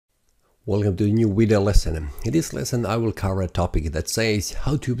Welcome to a new video lesson. In this lesson I will cover a topic that says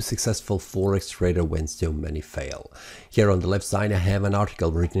how to be successful forex trader when so many fail. Here on the left side I have an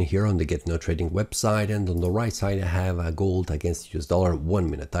article written here on the Get No Trading website, and on the right side I have a gold against US dollar 1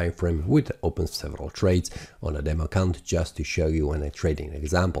 minute time frame with open several trades on a demo account just to show you when I'm trading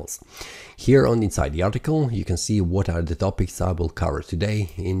examples. Here on inside the article you can see what are the topics I will cover today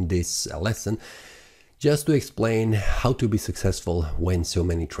in this lesson, just to explain how to be successful when so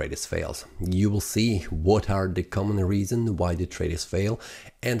many traders fail. You will see what are the common reasons why the traders fail,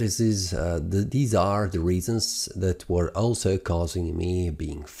 and these are the reasons that were also causing me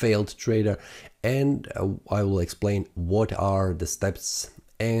being failed trader, and I will explain what are the steps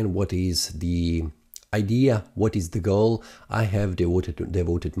and what is the idea, what is the goal I have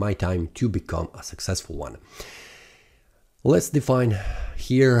devoted my time to become a successful one. Let's define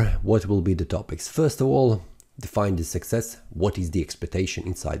here what will be the topics. First of all, define the success. What is the expectation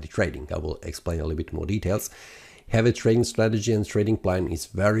inside the trading? I will explain a little bit more details. Have a trading strategy and trading plan is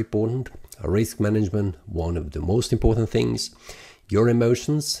very important. Risk management, one of the most important things. Your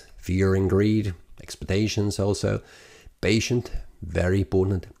emotions, fear and greed, expectations also. Patient, very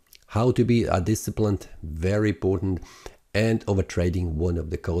important. How to be disciplined, very important. And overtrading, one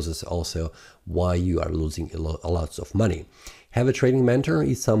of the causes also why you are losing a lot of money. Have a trading mentor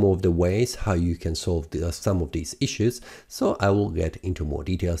is some of the ways how you can solve some of these issues. So I will get into more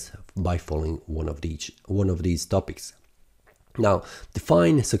details by following one of these topics. Now,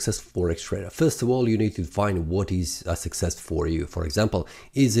 define successful forex trader. First of all, you need to define what is a success for you. For example,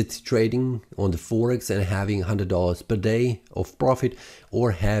 is it trading on the forex and having $100 per day of profit,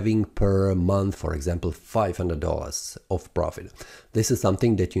 or having per month, for example, $500 of profit? This is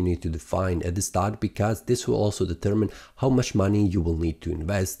something that you need to define at the start, because this will also determine how much money you will need to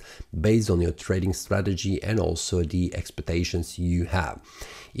invest based on your trading strategy and also the expectations you have.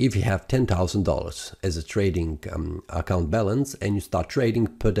 If you have $10,000 as a trading account balance and you start trading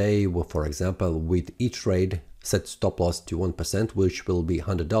per day, well, for example, with each trade set stop loss to 1%, which will be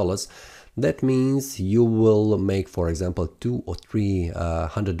 $100, that means you will make, for example, $200 or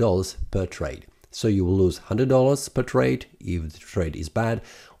 $300 per trade. So you will lose $100 per trade if the trade is bad,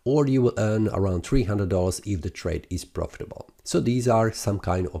 or you will earn around $300 if the trade is profitable. So these are some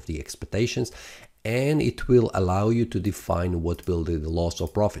kind of the expectations, and it will allow you to define what will be the loss or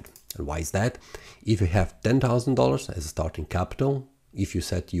profit. And why is that? If you have $10,000 as a starting capital, if you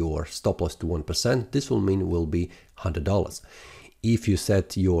set your stop loss to 1%, this will mean will be $100. If you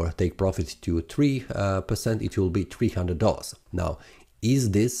set your take profit to 3%, it will be $300. Now,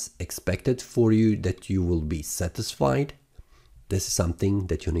 is this expected for you that you will be satisfied? This is something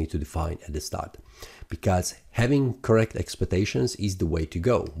that you need to define at the start, because having correct expectations is the way to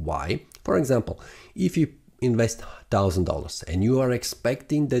go. Why? For example, if you invest $1,000 and you are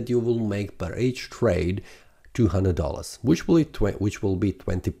expecting that you will make per each trade $200, which will be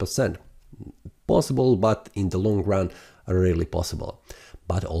 20%. Possible, but in the long run, really possible.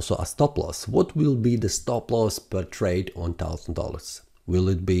 But also a stop loss. What will be the stop loss per trade on $1,000? Will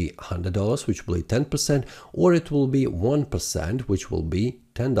it be $100, which will be 10%, or it will be 1%, which will be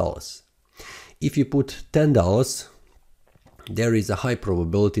 $10? If you put $10, there is a high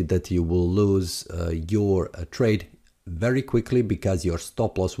probability that you will lose your trade very quickly, because your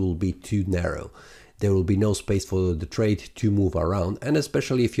stop loss will be too narrow. There will be no space for the trade to move around, and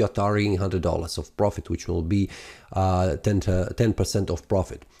especially if you are targeting $100 of profit, which will be 10% of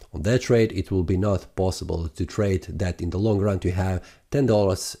profit. On that trade, it will be not possible to trade that in the long run to have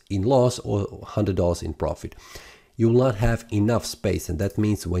 $10 in loss or $100 in profit. You will not have enough space, and that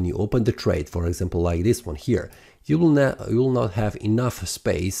means when you open the trade, for example, like this one here, you will not have enough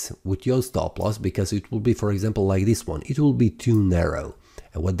space with your stop loss, because it will be, for example, like this one, it will be too narrow.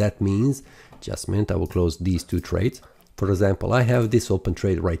 And what that means, just a minute, I will close these two trades. For example, I have this open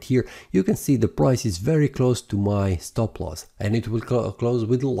trade right here. You can see the price is very close to my stop loss, and it will close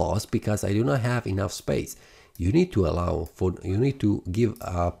with a loss because I do not have enough space. You need to give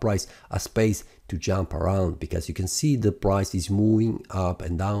a price a space to jump around, because you can see the price is moving up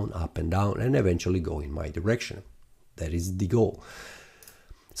and down, and eventually go in my direction. That is the goal.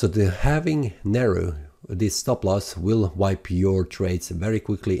 So having narrow this stop loss will wipe your trades very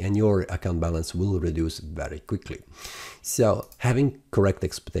quickly, and your account balance will reduce very quickly. So having correct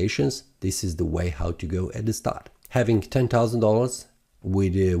expectations, this is the way how to go at the start. Having $10,000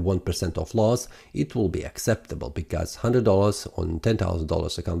 with 1% of loss, it will be acceptable, because $100 on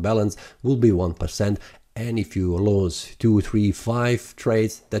 $10,000 account balance will be 1%, and if you lose 2, 3, 5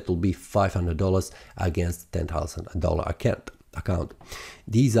 trades, that will be $500 against $10,000 account.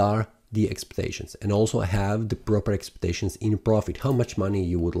 These are the expectations, and also have the proper expectations in profit, how much money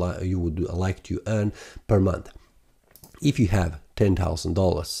you would like to earn per month. If you have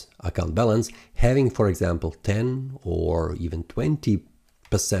 $10,000 account balance, having, for example, 10 or even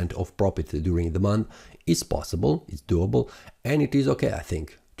 20% of profit during the month is possible, it's doable, and it is okay. I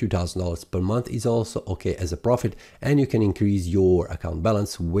think $2,000 per month is also okay as a profit, and you can increase your account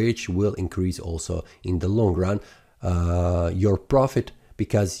balance, which will increase also in the long run your profit,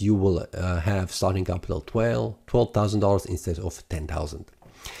 because you will have starting capital $12,000 instead of $10,000.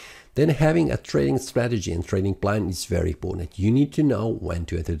 Then having a trading strategy and trading plan is very important. You need to know when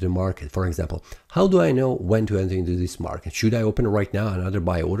to enter the market. For example, how do I know when to enter into this market? Should I open right now another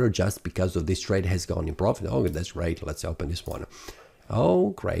buy order just because of this trade has gone in profit? Oh, that's great. Let's open this one. Oh,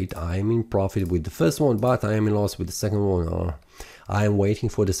 great. I'm in profit with the first one, but I am in loss with the second one. Oh, I'm waiting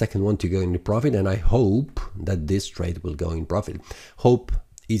for the second one to go into profit, and I hope that this trade will go in profit. Hope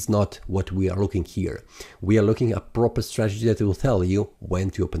is not what we are looking here. We are looking at a proper strategy that will tell you when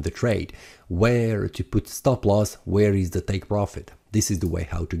to open the trade, where to put stop loss, where is the take profit. This is the way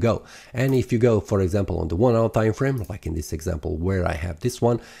how to go. And if you go, for example, on the 1 hour time frame, like in this example where I have this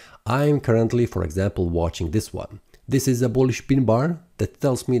one, I'm currently, for example, watching this one. This is a bullish pin bar that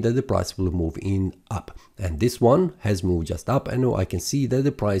tells me that the price will move in up, and this one has moved just up, and now I can see that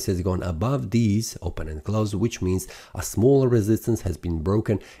the price has gone above these open and close, which means a smaller resistance has been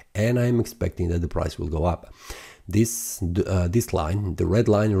broken, and I'm expecting that the price will go up. This line, the red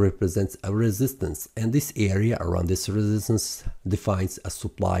line, represents a resistance, and this area around this resistance defines a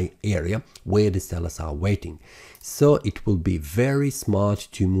supply area where the sellers are waiting. So it will be very smart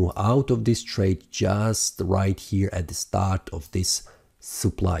to move out of this trade just right here at the start of this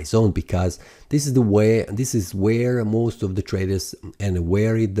supply zone, because this is where most of the traders and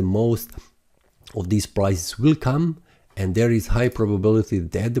where the most of these prices will come, and there is high probability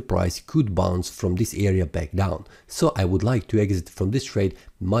that the price could bounce from this area back down. So I would like to exit from this trade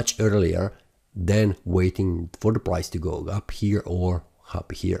much earlier than waiting for the price to go up here or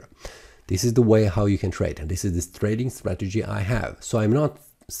up here. This is the way how you can trade, and this is the trading strategy I have. So I'm not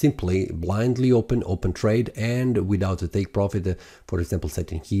simply blindly open trade and without a take profit, for example,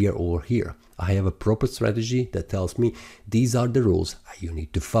 setting here or here. I have a proper strategy that tells me these are the rules you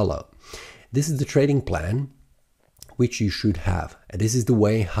need to follow. This is the trading plan which you should have, and this is the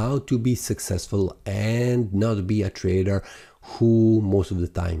way how to be successful and not be a trader who most of the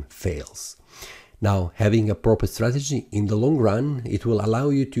time fails. Now, having a proper strategy in the long run, it will allow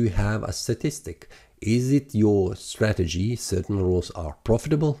you to have a statistic. Is it your strategy, certain rules are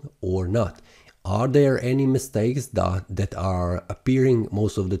profitable or not? Are there any mistakes that are appearing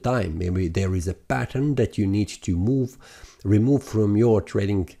most of the time? Maybe there is a pattern that you need to remove from your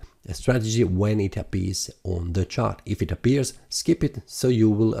trading strategy when it appears on the chart. If it appears, skip it, so you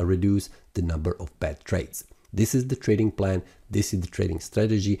will reduce the number of bad trades. This is the trading plan, this is the trading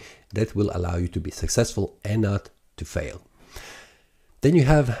strategy that will allow you to be successful and not to fail. Then you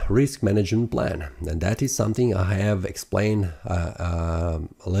have risk management plan, and that is something I have explained a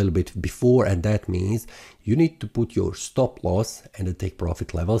little bit before, and that means you need to put your stop loss and the take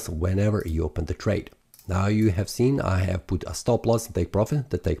profit levels whenever you open the trade. Now you have seen I have put a stop loss and take profit.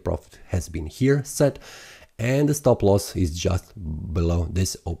 The take profit has been here set, and the stop loss is just below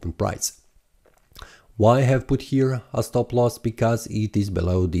this open price. Why I have put here a stop loss? Because it is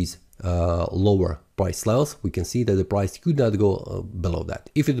below these lower price levels. We can see that the price could not go below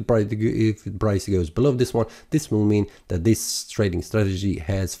that. If the price goes below this one, this will mean that this trading strategy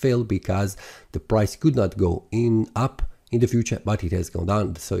has failed, because the price could not go up in the future, but it has gone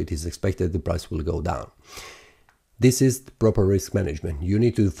down, so it is expected the price will go down. This is the proper risk management. You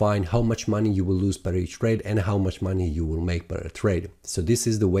need to define how much money you will lose per each trade and how much money you will make per trade. So this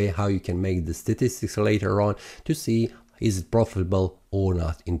is the way how you can make the statistics later on to see is it profitable or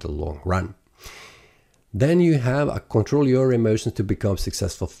not in the long run. Then you have control your emotions to become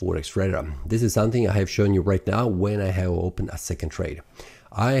successful forex trader. This is something I have shown you right now when I have opened a second trade.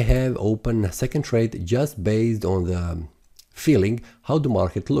 I have opened a second trade just based on the feeling how the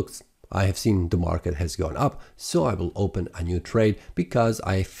market looks. I have seen the market has gone up, so I will open a new trade because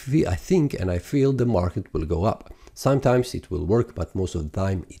I think and I feel the market will go up. Sometimes it will work, but most of the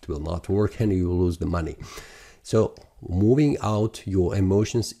time it will not work and you will lose the money. So moving out your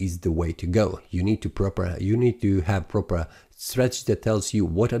emotions is the way to go. You need to have proper strategy that tells you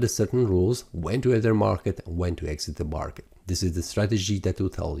what are the certain rules, when to enter the market and when to exit the market. This is the strategy that will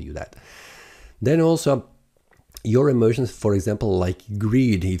tell you that. Then also your emotions, for example, like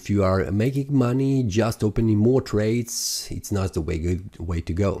greed. If you are making money just opening more trades, it's not the way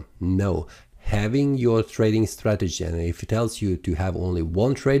to go. No, having your trading strategy, and if it tells you to have only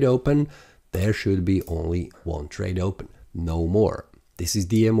one trade open, there should be only one trade open, no more. This is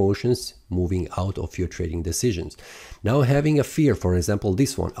the emotions moving out of your trading decisions. Now having a fear, for example,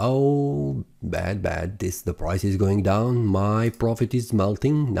 this one, oh, bad, the price is going down, my profit is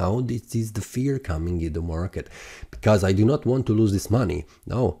melting. Now this is the fear coming in the market, because I do not want to lose this money.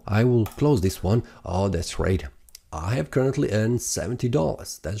 No, I will close this one. Oh, that's right. I have currently earned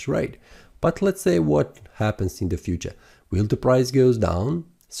 $70. That's right. But let's say what happens in the future. Will the price goes down?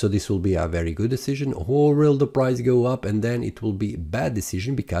 So this will be a very good decision, or will the price go up and then it will be a bad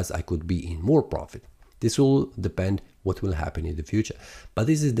decision because I could be in more profit. This will depend what will happen in the future. But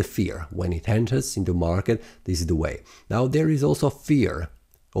this is the fear. When it enters into market, this is the way. Now there is also fear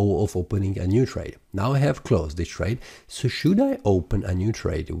of opening a new trade. Now I have closed this trade. So should I open a new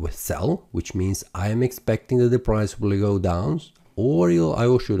trade with sell, which means I am expecting that the price will go down, or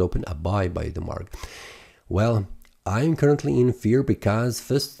I should open a buy by the market? Well, I'm currently in fear because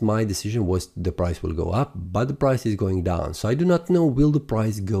first my decision was the price will go up, but the price is going down. So I do not know, will the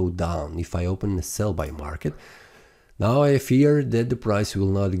price go down if I open a sell by market? Now I fear that the price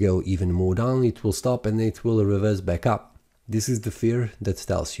will not go even more down, it will stop and it will reverse back up. This is the fear that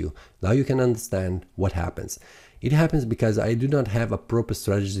tells you. Now you can understand what happens. It happens because I do not have a proper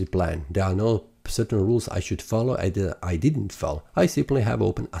strategy plan. There are no certain rules I should follow. I didn't follow. I simply have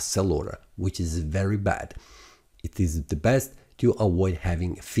opened a sell order, which is very bad. It is the best to avoid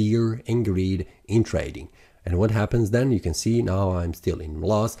having fear and greed in trading. And what happens then? You can see now I'm still in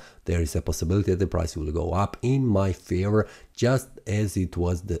loss. There is a possibility that the price will go up in my favor, just as it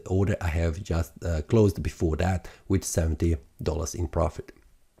was the order I have just closed before that with $70 in profit.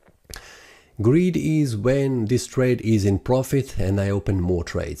 Greed is when this trade is in profit and I open more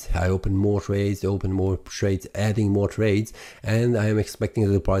trades. I open more trades, adding more trades, and I am expecting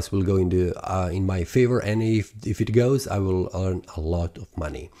that the price will go in my favor, and if it goes, I will earn a lot of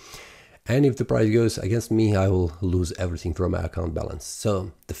money. And if the price goes against me, I will lose everything from my account balance.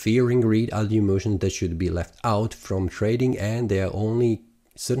 So the fear and greed are the emotions that should be left out from trading, and there are only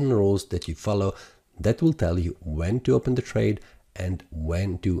certain rules that you follow that will tell you when to open the trade and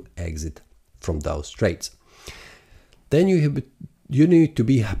when to exit from those trades. Then you need to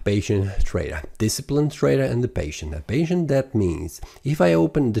be a patient trader, disciplined trader, and the patient. A patient, that means if I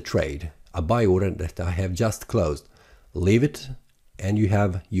open the trade, a buy order that I have just closed, leave it, and you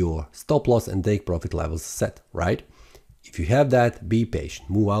have your stop loss and take profit levels set, right? If you have that, be patient.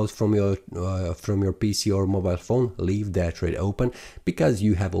 Move out from your PC or mobile phone. Leave that trade open because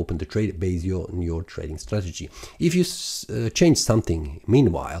you have opened the trade based on your trading strategy. If you change something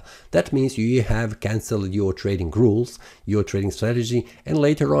meanwhile, that means you have cancelled your trading rules, your trading strategy, and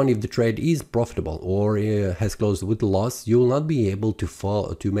later on, if the trade is profitable or has closed with a loss, you will not be able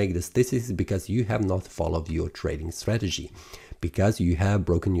to make the statistics because you have not followed your trading strategy, because you have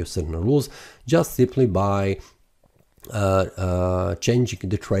broken your certain rules just simply by changing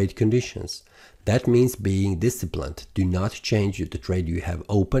the trade conditions. That means being disciplined. Do not change the trade you have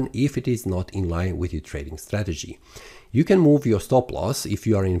open if it is not in line with your trading strategy. You can move your stop loss if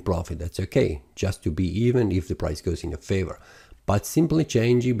you are in profit, that's okay, just to be even if the price goes in your favor. But simply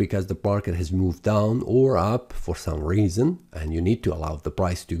changing because the market has moved down or up for some reason, and you need to allow the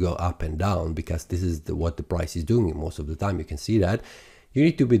price to go up and down because this is what the price is doing most of the time. You can see that. You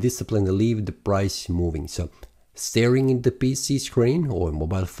need to be disciplined and leave the price moving. So staring at the PC screen or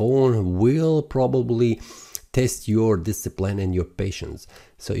mobile phone will probably test your discipline and your patience.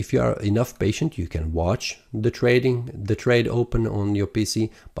 So if you are enough patient, you can watch the trade open on your PC.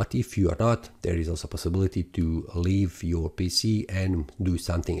 But if you are not, there is also a possibility to leave your PC and do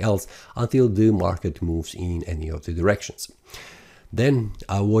something else until the market moves in any of the directions. Then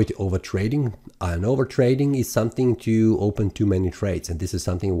avoid overtrading. And overtrading is something to open too many trades, and this is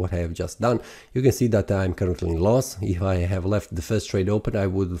something what I have just done. You can see that I'm currently in loss. If I have left the first trade open, I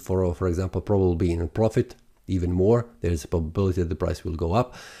would, for example, probably be in profit even more. There is a probability that the price will go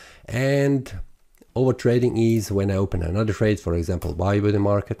up. And overtrading is when I open another trade, for example, buy by the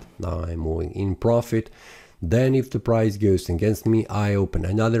market. Now I'm moving in profit. Then if the price goes against me, I open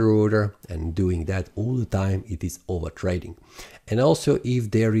another order, and doing that all the time, it is overtrading. And also,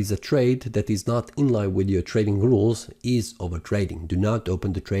 if there is a trade that is not in line with your trading rules, is overtrading. Do not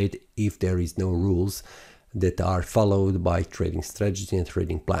open the trade if there is no rules that are followed by trading strategy and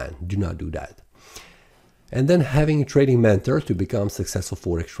trading plan. Do not do that. And then having a trading mentor to become successful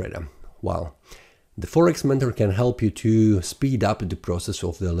forex trader. Well, the forex mentor can help you to speed up the process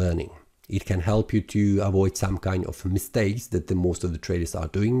of the learning. It can help you to avoid some kind of mistakes that most of the traders are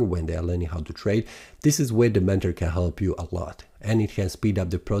doing when they are learning how to trade. This is where the mentor can help you a lot, and it can speed up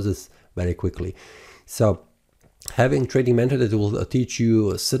the process very quickly. So having trading mentor that will teach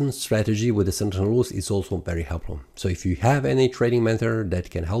you a certain strategy with a certain rules is also very helpful. So if you have any trading mentor that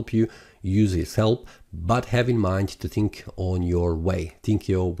can help you, use his help, but have in mind to think on your way, think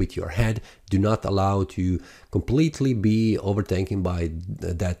with your head. Do not allow to completely be overtaken by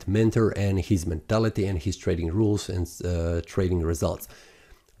that mentor and his mentality and his trading rules and trading results.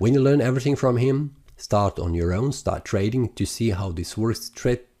 When you learn everything from him, start on your own, start trading to see how this works.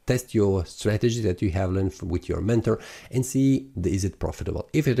 Test your strategy that you have learned with your mentor and see is it profitable.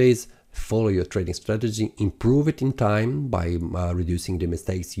 If it is, follow your trading strategy, improve it in time by reducing the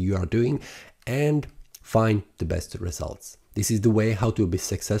mistakes you are doing, and find the best results. This is the way how to be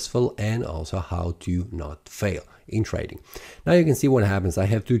successful and also how to not fail in trading. Now you can see what happens. I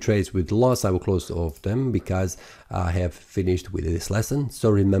have 2 trades with loss. I will close off them because I have finished with this lesson. So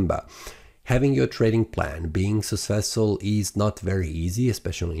remember, having your trading plan, being successful is not very easy,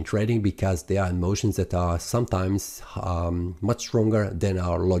 especially in trading, because there are emotions that are sometimes much stronger than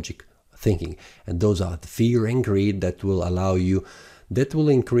our logic thinking. And those are the fear and greed that will allow you, that will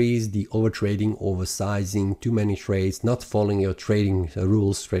increase the overtrading, oversizing, too many trades, not following your trading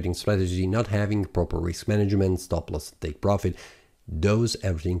rules, trading strategy, not having proper risk management, stop loss, take profit.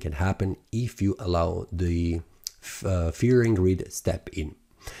 Everything can happen if you allow the fear and greed step in.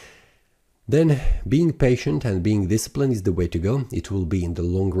 Then being patient and being disciplined is the way to go. It will be in the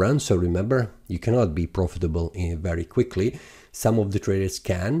long run. So remember, you cannot be profitable very quickly. Some of the traders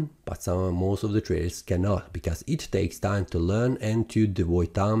can, but most of the traders cannot, because it takes time to learn and to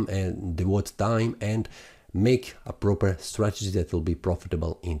devote time and make a proper strategy that will be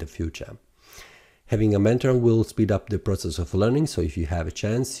profitable in the future. Having a mentor will speed up the process of learning, so if you have a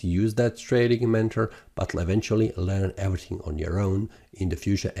chance, use that trading mentor, but eventually learn everything on your own in the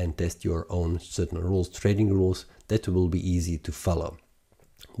future and test your own certain rules, trading rules that will be easy to follow.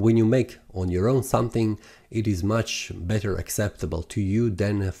 When you make on your own something, it is much better acceptable to you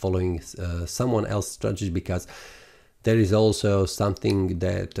than following someone else's strategy, because there is also something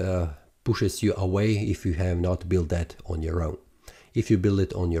that pushes you away if you have not built that on your own. If you build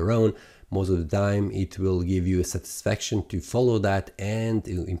it on your own, most of the time it will give you a satisfaction to follow that and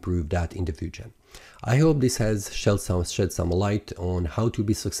improve that in the future. I hope this has shed some light on how to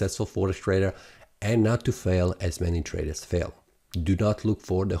be successful forex trader and not to fail as many traders fail. Do not look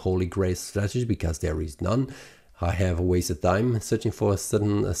for the holy grail strategy, because there is none. I have wasted time searching for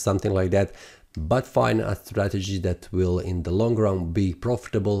something like that, but find a strategy that will in the long run be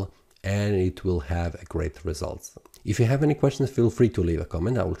profitable and it will have great results. If you have any questions, feel free to leave a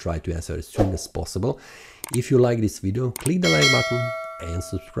comment. I will try to answer as soon as possible. If you like this video, click the like button and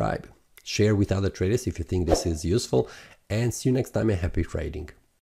subscribe. Share with other traders if you think this is useful, and see you next time and happy trading.